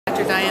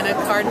Dr. Diana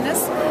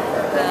Cardenas,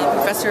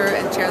 Professor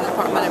and Chair of the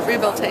Department of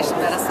Rehabilitation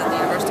Medicine at the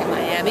University of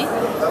Miami,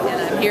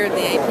 and I'm here at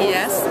the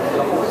APS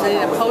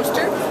presenting a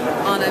poster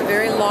on a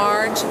very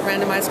large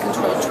randomized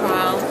controlled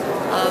trial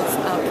of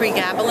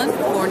pregabalin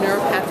for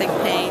neuropathic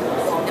pain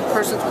in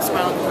persons with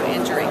spinal cord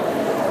injury.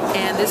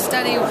 And this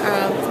study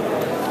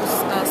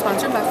was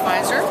sponsored by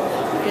Pfizer.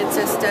 It's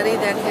a study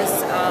that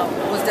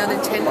was done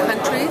in 10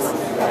 countries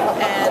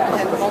and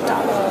had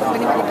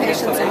many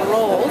patients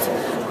enrolled,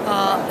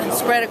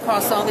 spread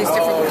across all these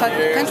different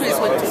countries,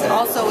 which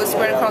also is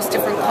spread across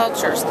different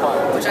cultures,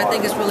 which I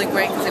think is really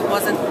great because it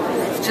wasn't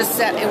just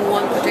set in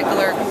one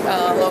particular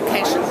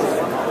location.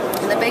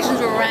 The patients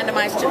were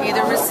randomized to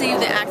either receive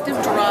the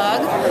active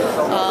drug,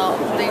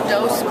 the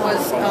dose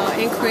was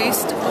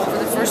increased over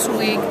the first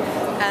week,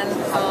 and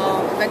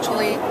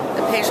eventually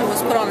the patient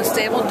was put on a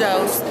stable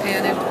dose,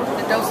 and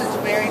the doses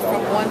varied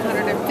from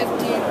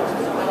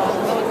 150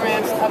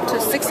 milligrams up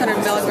to 600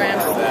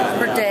 milligrams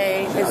per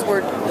day. These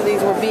were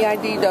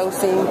BID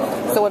dosing,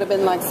 so it would have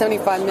been like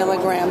 75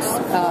 milligrams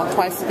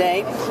twice a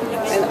day,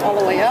 and all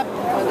the way up,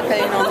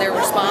 depending on their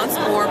response,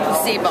 or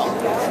placebo.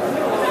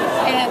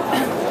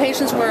 And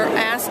patients were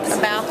asked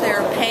about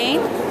their pain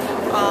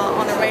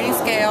on a rating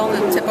scale,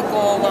 the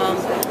typical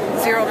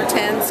 0 to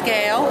 10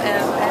 scale,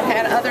 and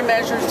had other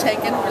measures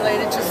taken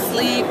related to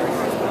sleep,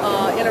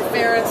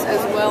 interference,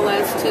 as well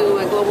as to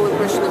a global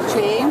impression of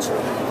change.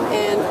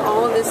 And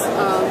all of this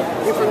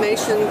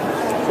information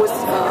was,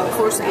 of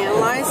course,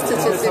 analyzed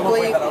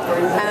statistically,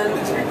 and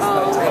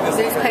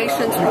these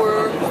patients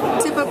were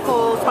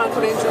typical spinal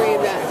cord injury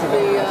in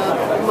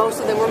that most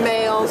of them were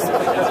males.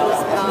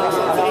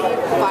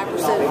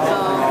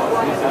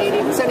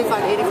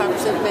 75 to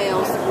 85%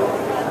 males.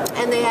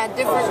 And they had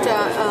different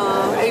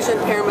Asian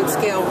impairment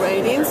scale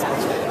ratings.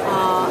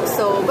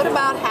 But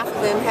about half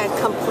of them had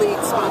complete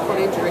spinal cord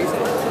injuries.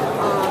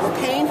 The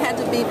pain had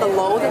to be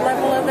below the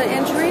level of the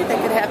injury. They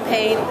could have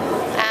pain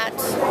at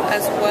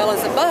as well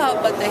as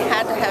above, but they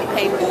had to have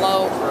pain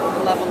below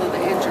the level of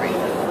the injury.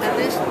 And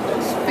these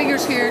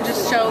figures here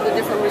just show the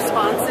different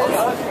responses,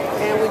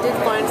 and we did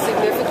find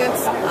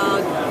significance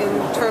in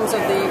terms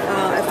of the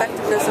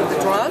effectiveness of the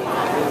drug.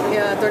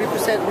 30%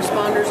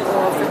 responders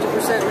or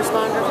 50%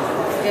 responders,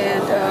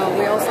 and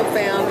we also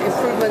found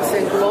improvements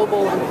in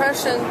global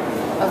impression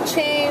of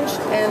change,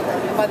 and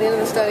by the end of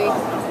the study,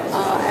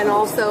 and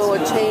also a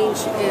change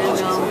in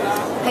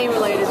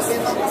pain-related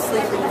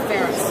sleep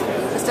interference.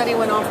 The study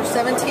went on for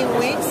 17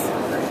 weeks,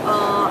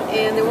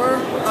 and there were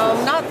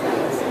not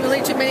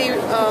really too many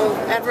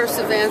adverse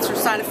events or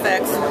side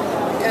effects,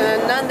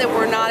 none that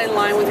were not in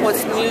line with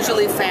what's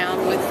usually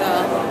found with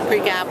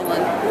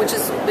pregabalin, which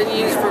has been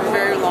used for a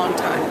very long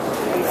time.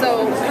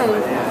 So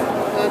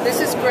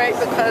this is great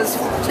because,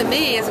 to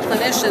me as a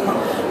clinician,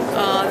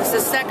 this is the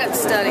second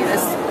study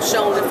that's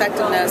shown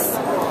effectiveness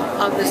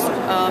of this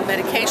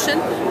medication.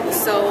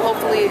 So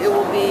hopefully it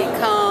will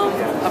become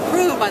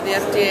approved by the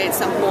FDA at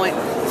some point,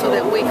 so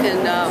that we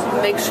can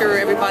make sure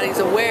everybody's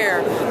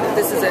aware that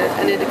this is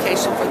an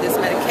indication for this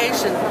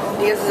medication,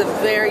 because it's a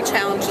very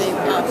challenging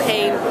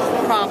pain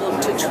problem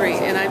to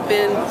treat. And I've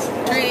been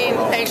treating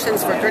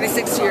patients for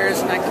 36 years,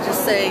 and I can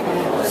just say,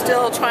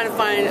 still trying to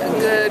find a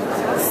good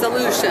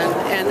solution.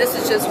 And this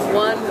is just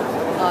one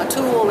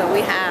tool that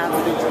we have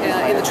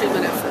in the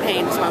treatment of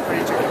pain and spinal cord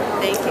injury.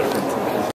 Thank you.